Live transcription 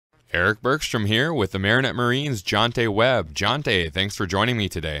Eric Bergstrom here with the Marinette Marine's Jonte Webb. Jonte, thanks for joining me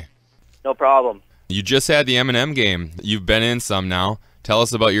today. No problem. You just had the M&M game. You've been in some now. Tell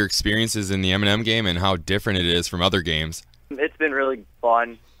us about your experiences in the M&M game and how different it is from other games. It's been really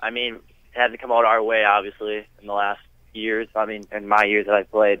fun. I mean, it hasn't come out our way, obviously, in the last years. I mean, in my years that I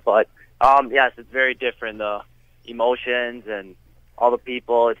played. But, yes, it's very different. The emotions and all the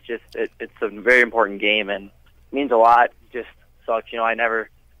people, it's a very important game, and it means a lot. It just sucks, I never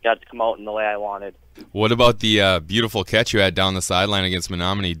got to come out in the way I wanted. What about the beautiful catch you had down the sideline against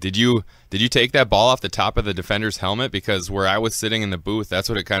Menominee? Did you take that ball off the top of the defender's helmet? Because where I was sitting in the booth, that's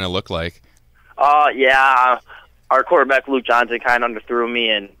what it kind of looked like. Yeah. Our quarterback, Luke Johnson, kind of underthrew me,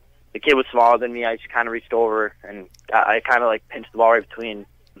 and the kid was smaller than me. I just kind of reached over, and I kind of pinched the ball right between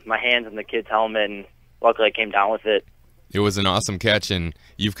my hands and the kid's helmet, and luckily I came down with it. It was an awesome catch, and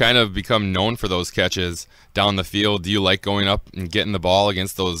you've kind of become known for those catches down the field. Do you like going up and getting the ball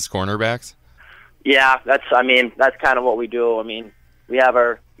against those cornerbacks? Yeah, that's kind of what we do. I mean, we have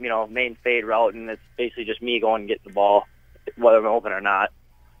our main fade route, and it's basically just me going and getting the ball, whether I'm open or not.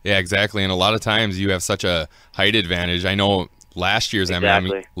 Yeah, exactly. And a lot of times you have such a height advantage. I know last year's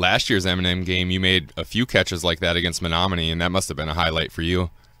M&M game, you made a few catches like that against Menominee, and that must have been a highlight for you.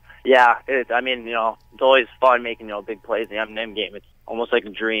 Yeah, it's always fun making big plays in the M&M game. It's almost like a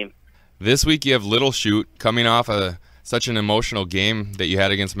dream. This week you have Little Chute coming off such an emotional game that you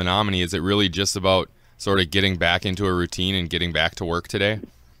had against Menominee. Is it really just about sort of getting back into a routine and getting back to work today?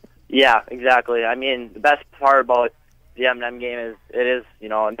 Yeah, exactly. I mean, the best part about the M&M game is it is a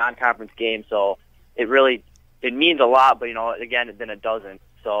non-conference game, so it means a lot. But again, then it doesn't.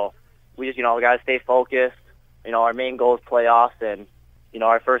 So we just we got to stay focused. Our main goal is playoffs, and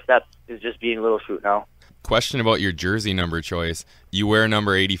our first step is just being Little Chute now. Question about your jersey number choice. You wear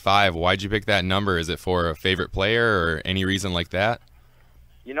number 85. Why'd you pick that number? Is it for a favorite player or any reason like that?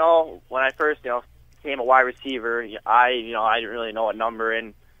 When I first became a wide receiver, I didn't really know what number,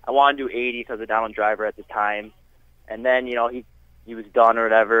 and I wanted to do 80 because of down driver at the time. And then he was done or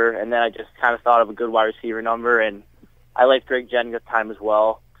whatever, and then I just kind of thought of a good wide receiver number, and I liked Greg Jennings at the time as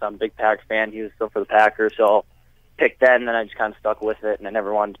well because I'm a big Packers fan. He was still for the Packers, so picked that, and then I just kind of stuck with it, and I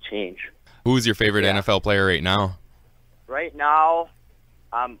never wanted to change. Who's your favorite NFL player right now? Right now,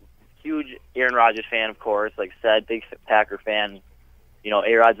 I'm a huge Aaron Rodgers fan, of course. Like I said, big Packer fan.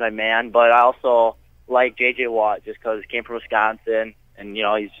 A-Rod's my man, but I also like J.J. Watt just because he came from Wisconsin, and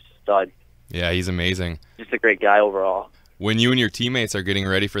he's just a stud. Yeah, he's amazing. Just a great guy overall. When you and your teammates are getting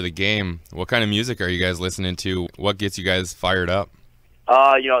ready for the game, what kind of music are you guys listening to? What gets you guys fired up?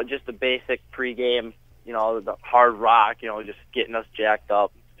 Just the basic pregame, the hard rock, just getting us jacked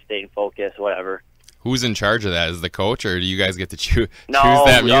up, staying focused, whatever. Who's in charge of that? Is the coach, or do you guys get to choose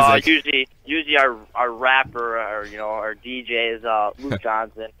that music? Usually our rapper, our DJ is Luke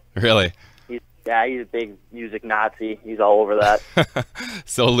Johnson. Really? He's a big music Nazi. He's all over that.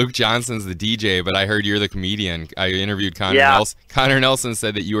 So Luke Johnson's the DJ, but I heard you're the comedian. I interviewed Connor Nelson. Connor Nelson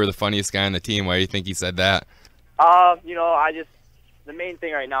said that you were the funniest guy on the team. Why do you think he said that? The main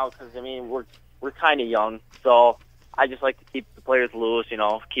thing right now is because, we're kind of young, so I just like to keep the players loose,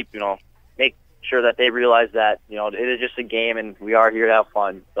 make sure that they realize that, it is just a game and we are here to have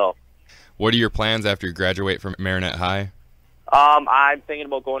fun. So, what are your plans after you graduate from Marinette High? I'm thinking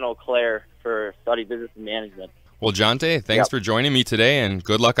about going to Eau Claire for study business and management. Well, Jonte, thanks for joining me today, and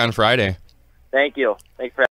good luck on Friday. Thank you. Thanks for